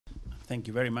Thank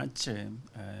you very much.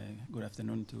 Good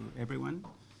afternoon to everyone.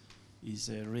 It's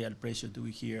a real pleasure to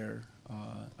be here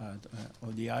at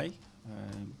ODI.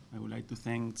 I would like to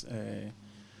thank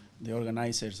the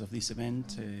organizers of this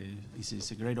event. This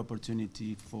is a great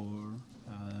opportunity for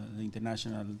the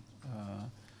international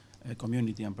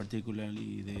community, and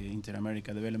particularly the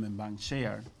Inter-America Development Bank,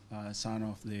 share some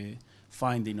of the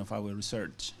finding of our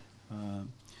research.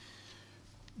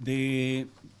 The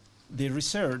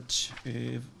research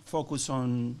focus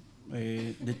on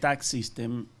the tax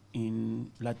system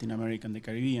in Latin America and the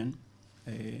Caribbean,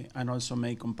 and also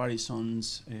make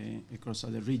comparisons across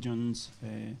other regions,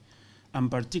 and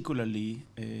particularly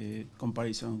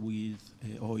comparison with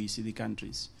OECD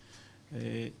countries.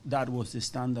 That was the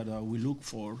standard that we looked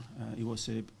for. It was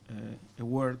a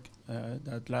work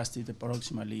that lasted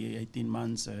approximately 18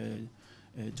 months,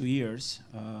 2 years.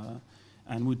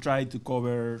 And we tried to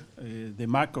cover the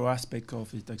macro aspect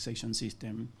of the taxation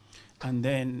system, and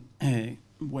then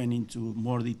went into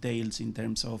more details in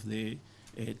terms of the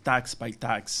tax by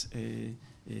tax,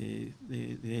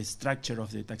 the structure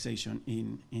of the taxation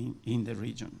in the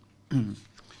region.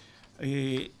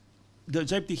 The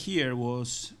objective here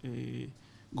was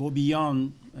go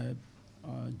beyond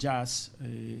just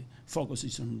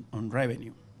focuses on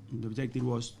revenue. The objective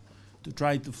was to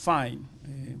try to find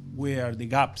where are the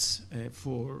gaps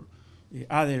for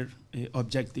other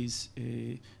objectives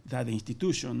that the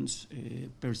institutions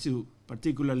pursue,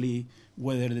 particularly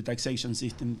whether the taxation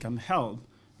system can help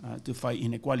to fight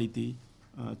inequality,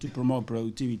 to promote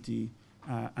productivity,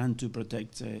 and to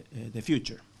protect the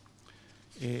future.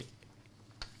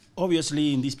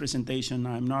 Obviously, in this presentation,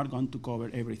 I'm not going to cover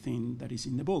everything that is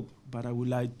in the book, but I would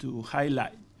like to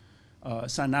highlight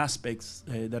some aspects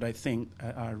that I think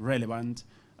are relevant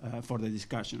for the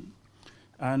discussion.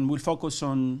 And we'll focus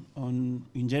on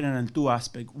in general, two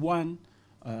aspects. One,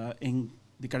 in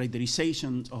the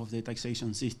characterization of the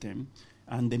taxation system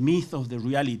and the myth of the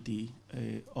reality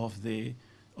of the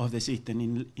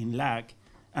system in LAC,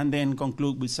 and then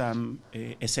conclude with some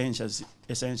essentials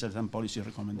and policy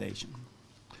recommendations.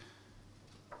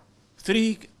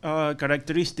 Three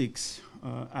characteristics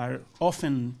are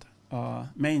often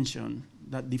mentioned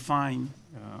that define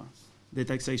the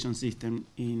taxation system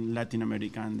in Latin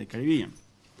America and the Caribbean.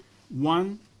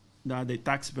 One, that the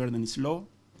tax burden is low.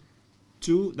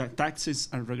 Two, that taxes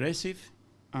are regressive.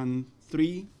 And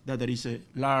three, that there is a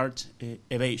large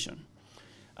evasion.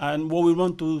 And what we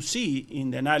want to see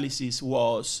in the analysis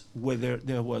was whether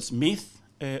there was myth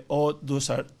or those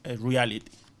are a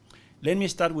reality. Let me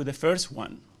start with the first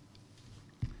one.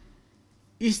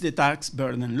 Is the tax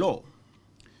burden low?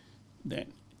 Then,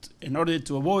 in order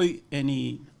to avoid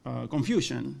any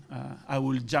confusion, I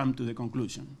will jump to the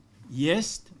conclusion.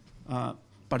 Yes,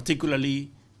 particularly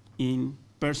in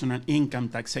personal income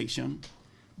taxation,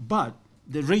 but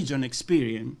the region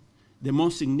experienced the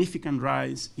most significant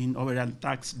rise in overall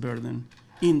tax burden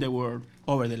in the world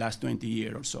over the last 20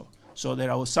 years or so. So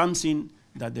there was something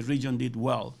that the region did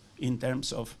well in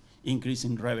terms of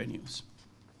increasing revenues.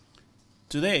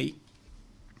 Today,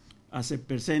 as a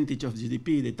percentage of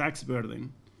GDP, the tax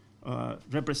burden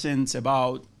represents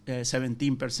about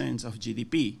 17% of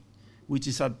GDP, which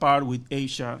is at par with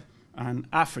Asia and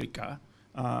Africa,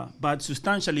 but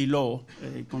substantially low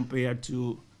compared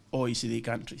to OECD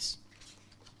countries.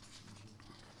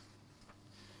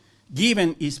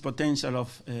 Given its potential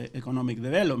of economic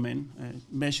development,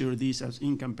 measure this as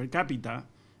income per capita,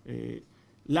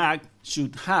 LAC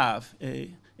should have a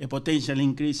potential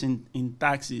increase in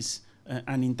taxes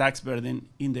and in tax burden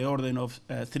in the order of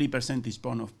 3 percentage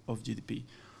points of GDP.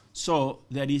 So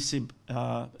there is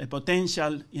a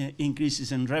potential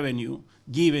increases in revenue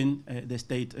given the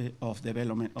state of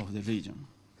development of the region.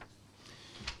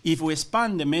 If we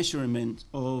expand the measurement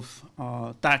of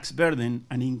tax burden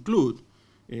and include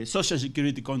Social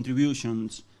Security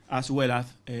contributions as well as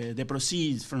the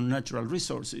proceeds from natural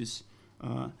resources,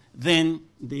 then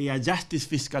the adjusted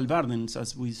fiscal burdens,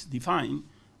 as we define,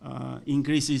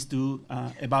 increases to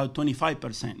about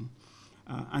 25%.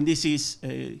 And this is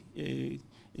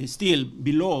still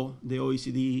below the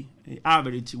OECD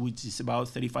average, which is about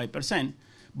 35%.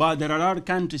 But there are other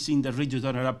countries in the region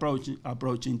that are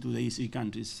approaching to the OECD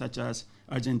countries, such as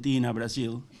Argentina,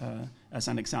 Brazil, as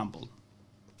an example.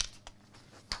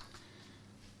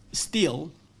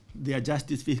 Still, the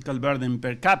adjusted fiscal burden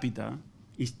per capita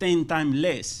is 10 times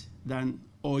less than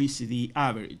OECD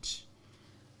average.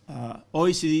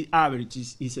 OECD average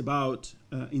is about,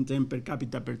 in terms per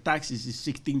capita per taxes, is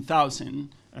 16,000,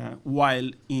 while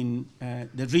in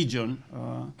the region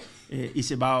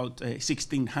is about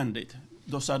 1,600.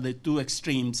 Those are the two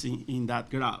extremes in that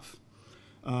graph.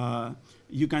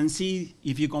 you can see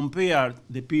if you compare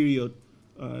the period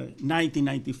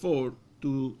 1994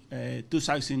 to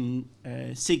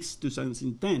 2006,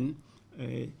 2010,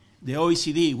 the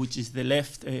OECD, which is the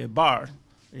left bar,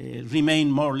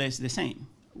 remained more or less the same,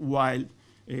 while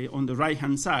on the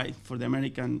right-hand side, for the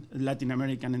Latin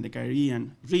American and the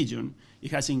Caribbean region,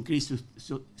 it has increased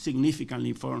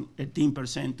significantly from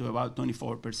 18% to about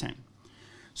 24%.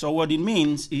 So what it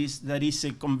means is that it's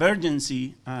a convergence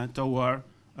toward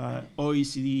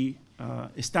OECD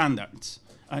standards.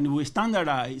 And we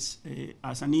standardize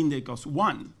as an index of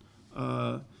 1.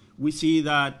 We see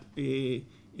that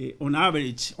on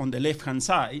average, on the left-hand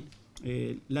side,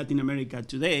 Latin America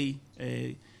today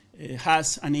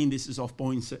has an index of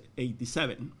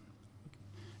 0.87.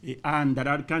 And there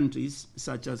are countries,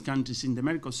 such as countries in the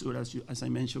Mercosur, as I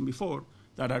mentioned before,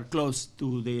 that are close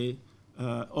to the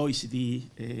OECD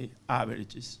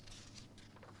averages.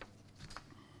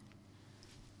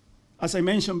 As I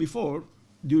mentioned before,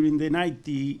 during the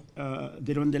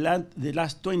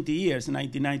last 20 years,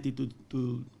 1990 to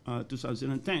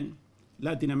 2010,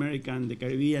 Latin America and the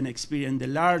Caribbean experienced the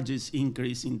largest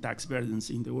increase in tax burdens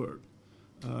in the world.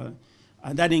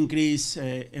 And that increase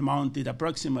amounted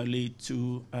approximately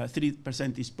to 3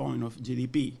 percentage points of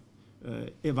GDP,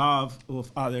 above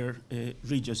of other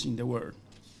regions in the world.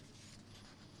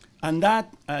 And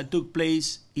that took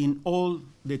place in all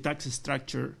the tax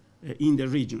structure in the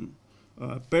region.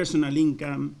 Personal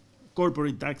income,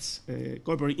 corporate tax,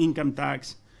 corporate income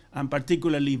tax, and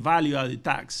particularly value-added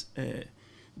tax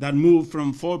that moved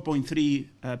from 4.3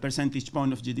 percentage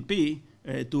point of GDP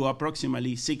to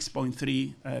approximately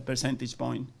 6.3 percentage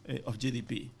point of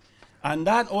GDP. And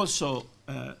that also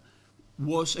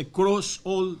was across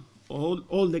all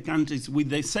the countries, with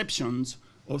the exceptions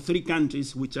of 3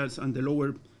 countries, which are on the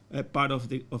lower part of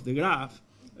the graph,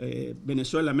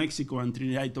 Venezuela, Mexico, and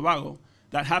Trinidad and Tobago,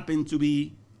 that happen to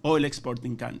be oil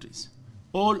exporting countries.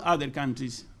 All other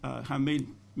countries have made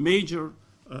major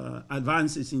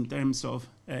advances in terms of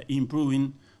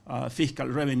improving fiscal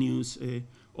revenues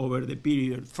over the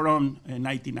period from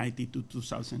 1990 to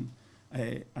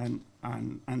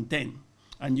 2010.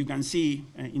 And you can see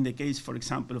in the case, for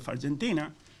example, of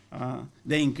Argentina,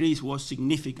 the increase was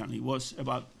significant. It was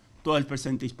about 12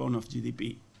 percentage points of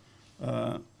GDP.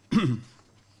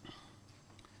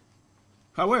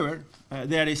 However,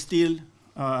 there is still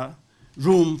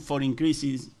room for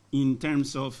increases in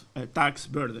terms of tax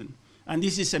burden. And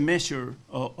this is a measure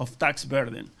of tax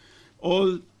burden.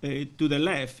 All to the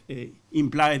left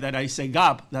imply that there is a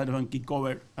gap that one can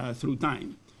cover through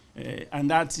time. And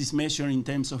that is measured in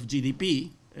terms of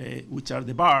GDP, which are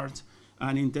the bars,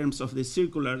 and in terms of the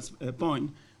circular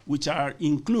point, which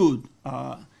include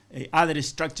other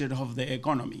structures of the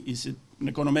economy. It's an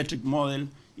econometric model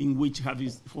in which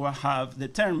we have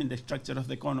determined the structure of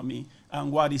the economy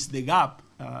and what is the gap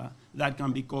that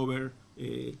can be covered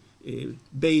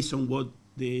based on what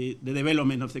the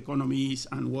development of the economy is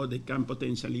and what they can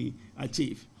potentially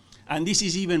achieve. And this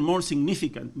is even more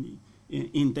significant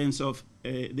in terms of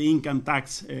the income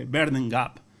tax burden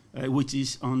gap, which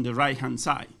is on the right-hand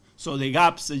side. So the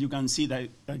gaps that you can see that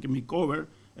can be covered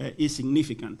is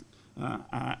significant.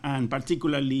 And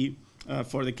particularly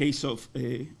for the case of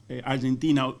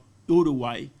Argentina,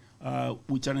 Uruguay,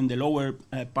 which are in the lower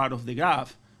part of the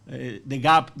graph, the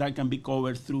gap that can be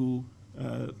covered through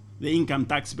the income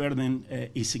tax burden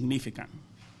is significant.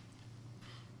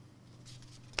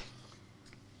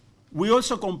 We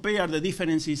also compare the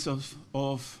differences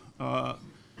of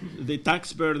the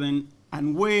tax burden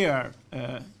and where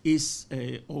are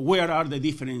the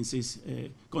differences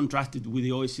contrasted with the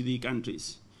OECD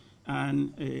countries.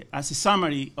 And as a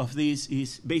summary of this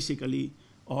is basically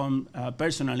on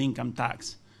personal income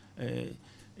tax.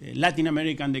 Latin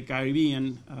America and the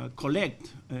Caribbean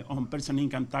collect on personal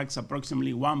income tax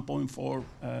approximately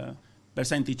 1.4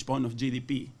 percentage point of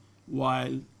GDP,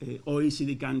 while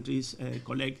OECD countries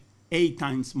collect 8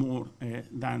 times more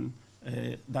than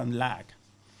LAC.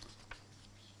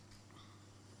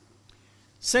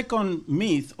 Second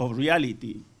myth of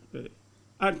reality,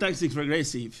 are taxes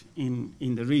regressive in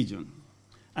the region?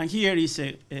 And here is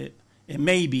a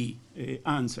maybe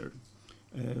answer.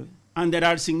 And there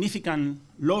are significant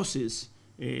losses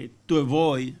to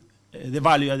avoid the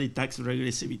value-added tax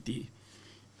regressivity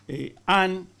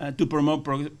and to promote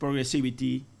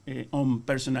progressivity on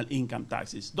personal income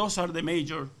taxes. Those are the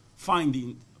major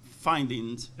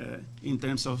findings in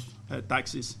terms of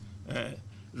taxes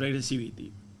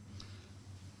regressivity.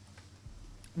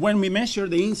 When we measure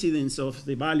the incidence of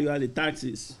the value-added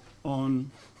taxes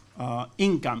on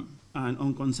income and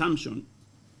on consumption,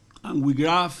 and we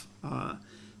graph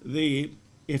the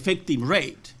effective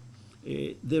rate,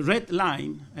 The red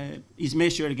line is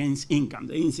measured against income,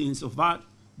 the incidence of VAT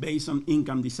based on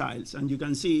income deciles. And you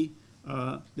can see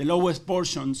the lowest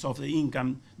portions of the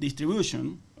income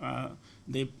distribution,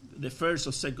 the first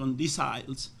or second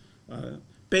deciles,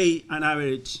 pay an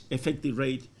average effective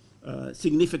rate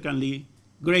significantly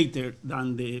greater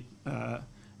than the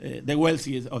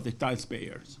wealthiest of the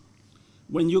taxpayers.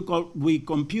 When we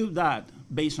compute that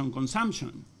based on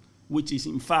consumption, which is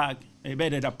in fact a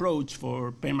better approach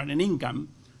for permanent income,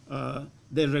 the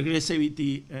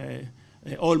regressivity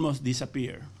almost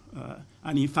disappears.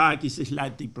 And in fact, it's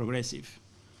slightly progressive.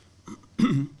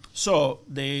 So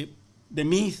the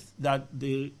myth that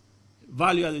the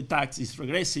value-added tax is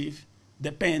regressive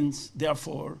depends,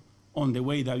 therefore, on the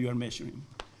way that you are measuring.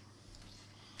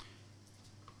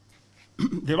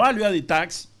 The value-added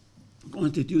tax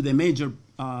constitutes the major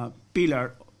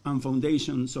pillar and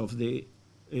foundations of the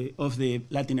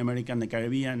Latin American and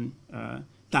Caribbean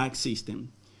tax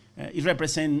system. It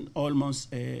represents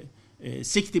almost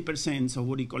 60% of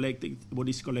what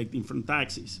is collected from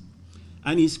taxes,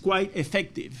 and it's quite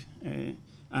effective.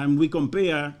 And we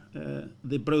compare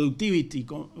the productivity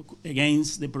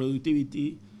against the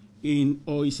productivity in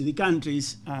OECD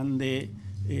countries, and the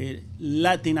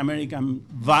Latin American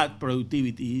VAT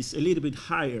productivity is a little bit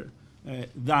higher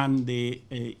than the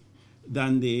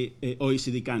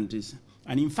OECD countries.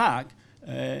 And in fact,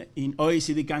 in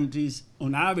OECD countries,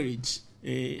 on average,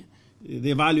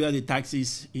 the value-added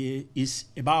taxes is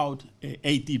about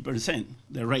 80%,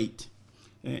 the rate.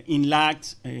 In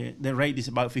LACs, the rate is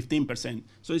about 15%.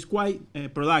 So it's quite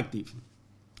productive.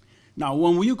 Now,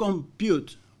 when you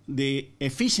compute the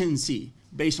efficiency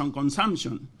based on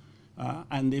consumption,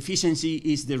 and the efficiency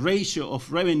is the ratio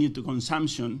of revenue to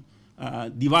consumption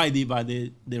divided by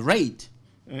the rate,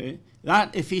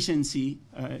 that efficiency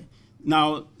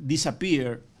now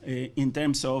disappear in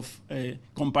terms of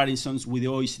comparisons with the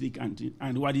OECD country.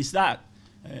 And what is that?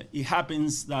 It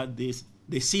happens that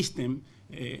the system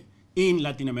in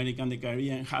Latin America and the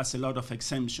Caribbean has a lot of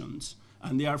exemptions.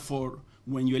 And therefore,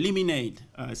 when you eliminate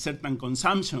certain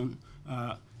consumption,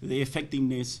 the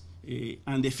effectiveness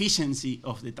and the efficiency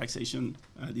of the taxation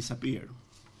disappear.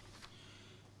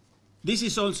 This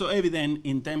is also evident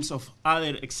in terms of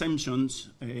other exemptions,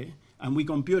 and we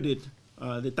computed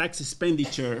the tax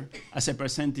expenditure as a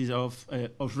percentage of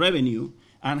revenue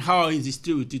and how it's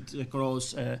distributed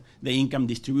across the income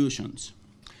distributions.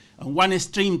 On one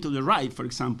extreme to the right, for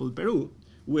example, Peru,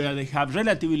 where they have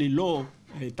relatively low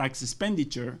tax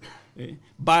expenditure,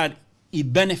 but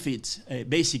it benefits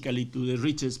basically to the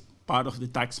richest part of the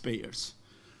taxpayers.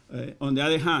 On the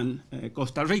other hand,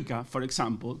 Costa Rica, for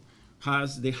example,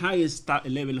 has the highest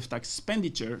level of tax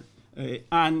expenditure,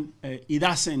 and it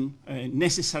doesn't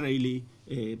necessarily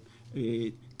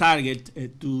target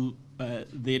to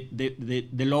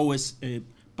the lowest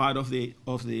part of the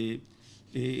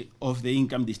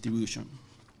income distribution.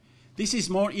 This is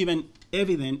more even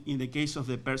evident in the case of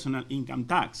the personal income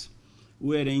tax,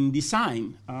 where in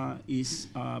design is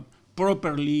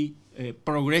properly,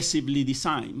 progressively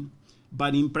designed,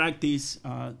 but in practice,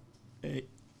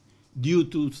 due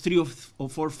to 3 or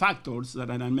 4 factors that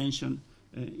I mentioned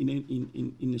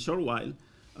in a short while,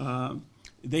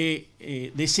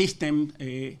 the system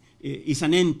is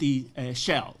an empty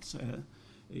shell.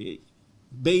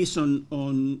 Based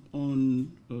on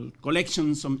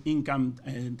collections of income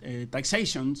and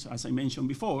taxations, as I mentioned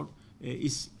before,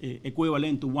 is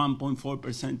equivalent to 1.4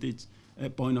 percentage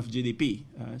point of GDP,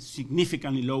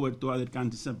 significantly lower to other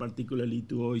countries, and particularly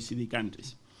to OECD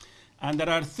countries. And there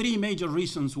are 3 major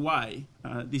reasons why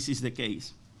this is the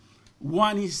case.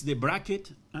 One is the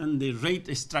bracket and the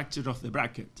rate structure of the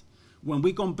bracket. When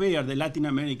we compare the Latin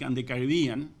American and the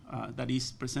Caribbean, that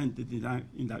is presented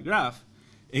in that graph,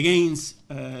 against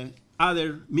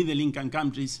other middle-income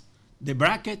countries, the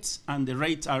brackets and the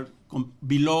rates are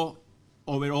below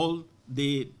overall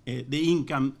the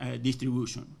income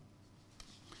distribution.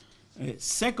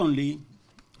 Secondly,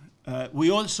 we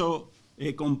also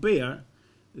compare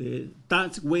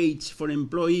tax wage for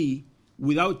employee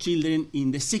without children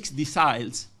in the 6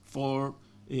 deciles for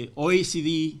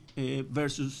OECD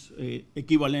versus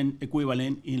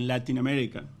equivalent in Latin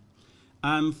America.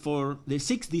 And for the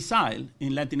 6th decile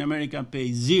in Latin America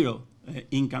pays 0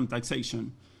 income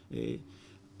taxation.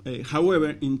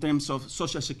 However, in terms of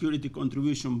Social Security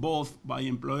contribution, both by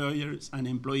employers and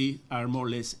employees are more or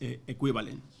less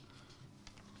equivalent.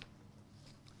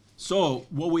 So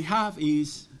what we have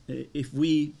is, if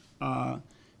we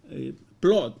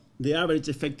plot the average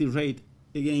effective rate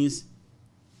against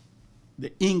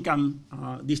the income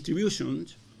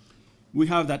distributions, we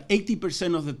have that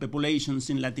 80% of the populations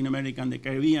in Latin America and the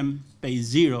Caribbean pay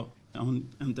 0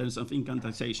 in terms of income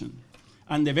taxation.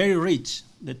 And the very rich,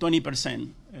 the 20%,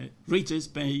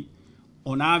 richest pay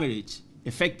on average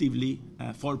effectively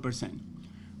 4%.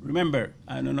 Remember,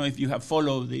 I don't know if you have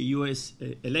followed the US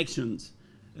elections,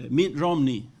 Mitt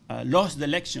Romney lost the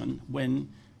election when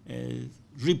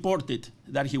reported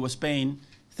that he was paying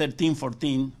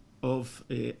 13-14 of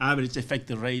average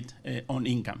effective rate on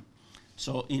income.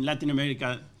 So in Latin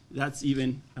America, that's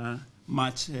even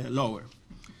much lower.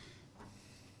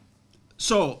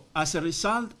 So as a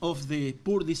result of the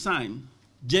poor design,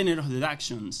 generous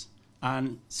deductions,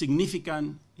 and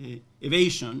significant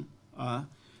evasion,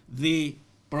 the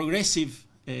progressive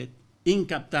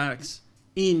income tax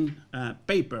on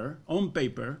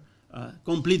paper,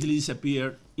 completely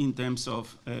disappeared in terms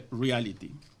of reality.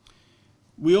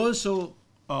 We also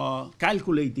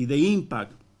calculated the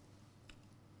impact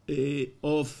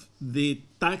of the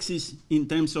taxes in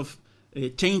terms of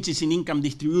changes in income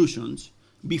distributions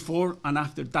before and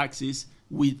after taxes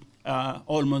with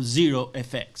almost zero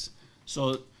effects.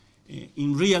 So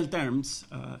in real terms,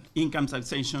 income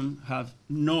taxation have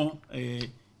no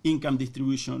income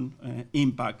distribution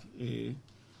impact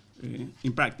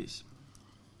in practice.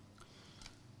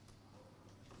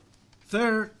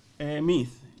 Third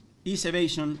myth, is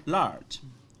evasion large?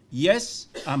 Yes,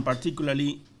 and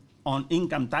particularly on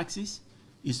income taxes,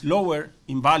 is lower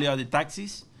in value-added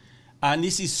taxes, and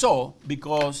this is so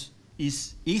because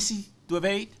it's easy to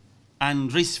evade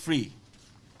and risk-free.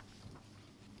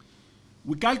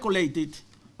 We calculated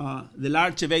the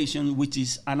large evasion, which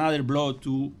is another blow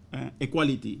to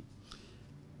equality.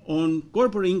 On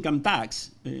corporate income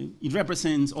tax, it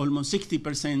represents almost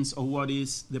 60% of what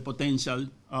is the potential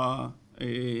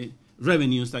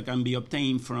revenues that can be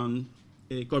obtained from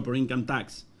corporate income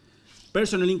tax.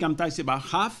 Personal income tax is about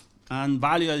half, and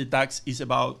value-added tax is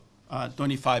about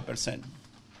 25%.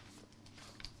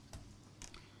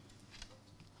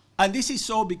 And this is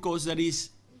so because there is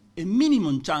a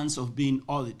minimum chance of being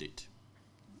audited.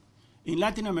 In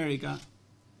Latin America,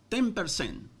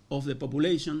 10% of the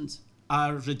populations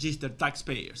are registered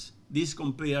taxpayers. This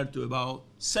compared to about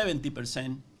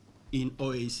 70% in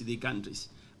OECD countries.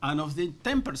 And of the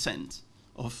 10%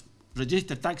 of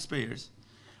registered taxpayers,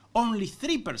 only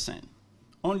 3%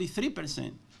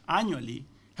 annually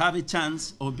have a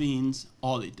chance of being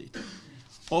audited.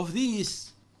 Of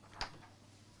these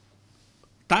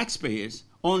taxpayers,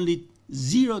 only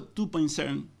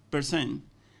 0.2%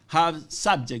 have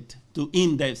subject to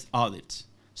in-depth audits.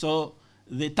 So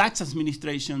the tax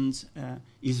administrations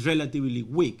is relatively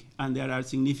weak, and there are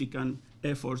significant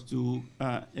efforts to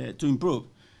improve.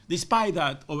 Despite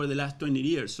that, over the last 20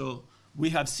 years, so we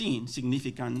have seen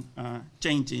significant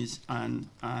changes and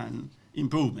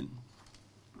improvement.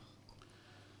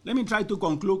 Let me try to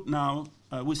conclude now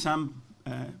with some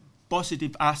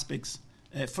positive aspects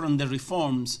from the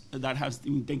reforms that have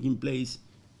been taking place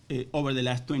over the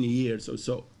last 20 years or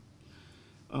so.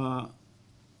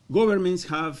 Governments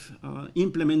have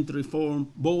implemented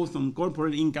reform both on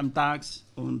corporate income tax,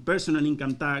 on personal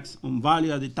income tax, on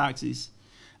value-added taxes,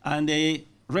 and the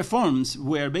reforms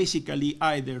were basically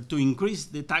either to increase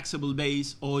the taxable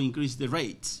base or increase the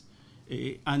rates.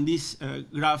 And this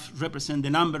graph represents the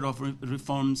number of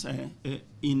reforms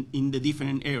in the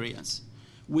different areas,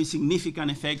 with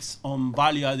significant effects on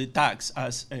value-added tax,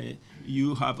 as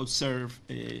you have observed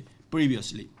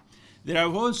previously. There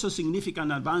are also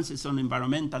significant advances on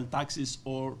environmental taxes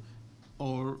or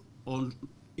on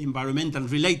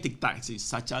environmental-related taxes,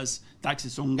 such as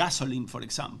taxes on gasoline, for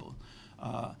example.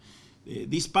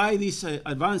 Despite these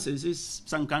advances,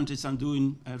 some countries are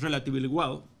doing relatively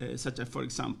well, such as, for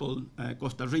example,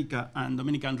 Costa Rica and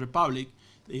Dominican Republic,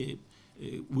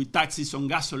 with taxes on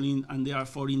gasoline, and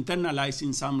therefore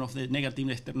internalizing some of the negative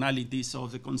externalities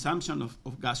of the consumption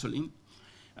of gasoline.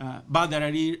 But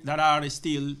there are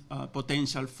still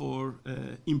potential for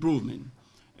improvement.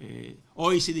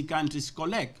 OECD countries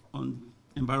collect on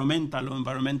environmental or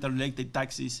environmental-related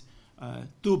taxes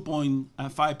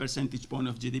 2.5 percentage point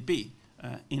of GDP.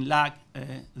 In LAC,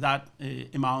 that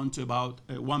amounts to about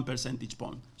 1 percentage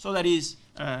point. So there is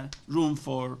room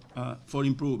for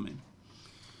improvement.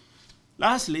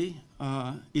 Lastly,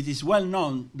 it is well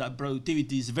known that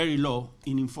productivity is very low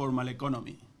in informal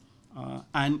economy.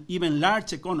 And even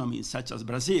large economies such as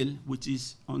Brazil, which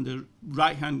is on the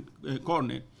right-hand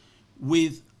corner,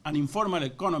 with an informal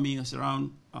economy is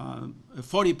around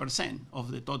 40%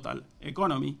 of the total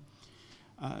economy,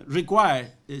 require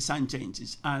some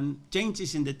changes. And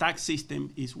changes in the tax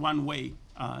system is one way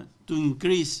to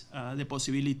increase the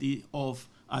possibility of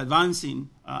advancing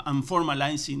and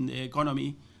formalizing the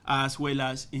economy, as well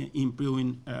as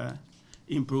improving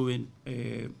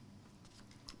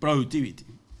productivity.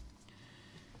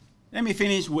 Let me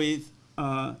finish with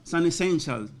some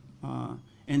essential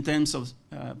in terms of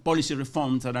policy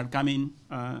reforms that are coming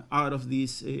out of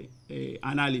this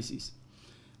analysis.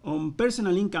 On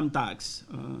personal income tax,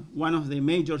 one of the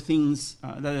major things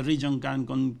that the region can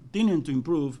continue to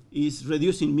improve is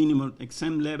reducing minimum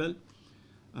exempt level,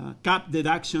 cap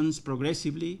deductions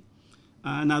progressively,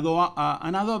 and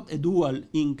adopt a dual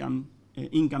income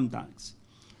tax.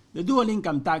 The dual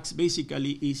income tax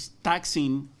basically is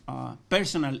taxing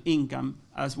personal income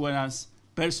as well as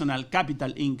personal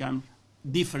capital income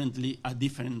differently at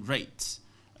different rates.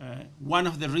 One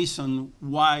of the reasons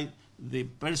why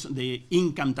the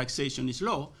income taxation is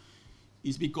low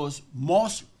is because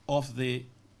most of the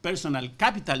personal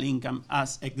capital income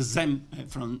is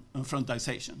exempt from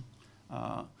taxation.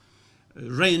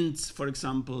 Rents, for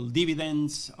example,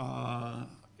 dividends,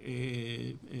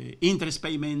 interest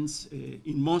payments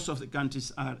in most of the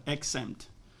countries are exempt.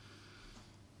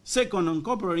 Second, on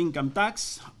corporate income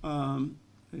tax,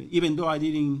 even though I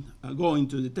didn't go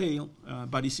into detail,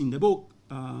 but it's in the book,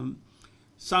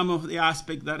 some of the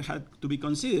aspects that had to be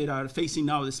considered are phasing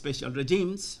out the special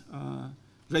regimes,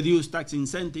 reduce tax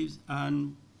incentives,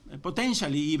 and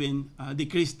potentially even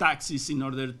decrease taxes in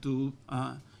order to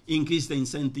increase the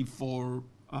incentive for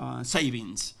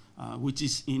savings, which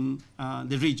is in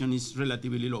the region is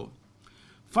relatively low.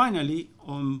 Finally,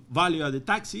 on value-added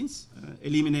taxes,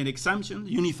 eliminate exemptions,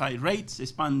 unify rates,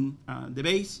 expand the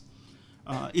base.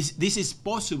 This is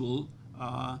possible,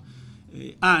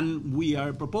 and we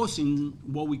are proposing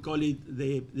what we call it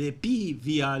the P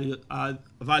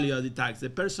value-added tax, the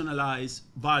personalized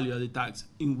value-added tax,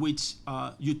 in which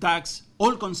you tax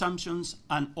all consumptions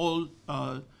and all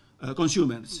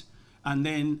consumers, and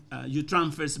then you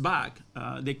transfer back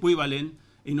the equivalent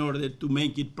in order to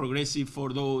make it progressive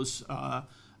for those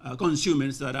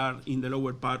consumers that are in the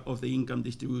lower part of the income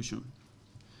distribution.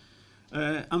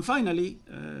 And finally,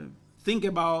 think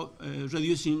about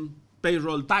reducing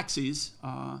payroll taxes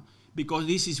because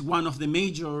this is one of the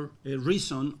major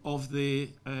reasons of the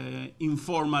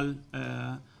informal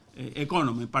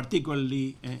economy,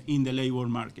 particularly in the labor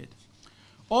market.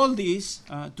 All this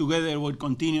together will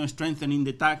continue strengthening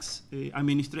the tax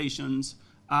administrations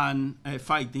and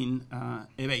fighting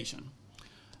evasion.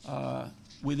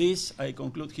 With this, I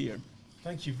conclude here.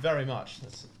 Thank you very much.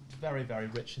 That's very, very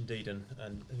rich indeed, and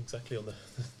exactly on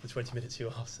the 20 minutes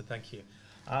you asked, so thank you.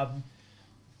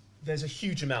 There's a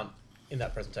huge amount in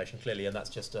that presentation, clearly, and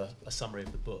that's just a summary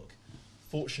of the book.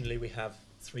 Fortunately, we have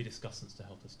 3 discussants to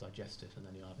help us digest it, and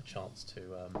then you'll have a chance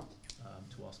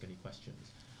to ask any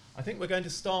questions. I think we're going to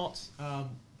start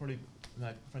probably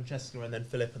Francesca and then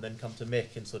Philip and then come to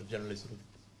Mick and sort of generally sort of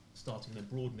starting and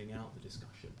broadening out the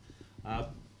discussion.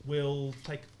 We'll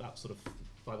take about sort of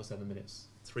 5 or 7 minutes,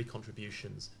 3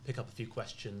 contributions, pick up a few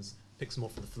questions, pick some more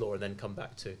from the floor, and then come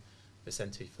back to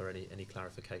Vicente for any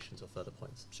clarifications or further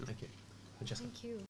points. Sure. Thank you. Francesca. Thank you.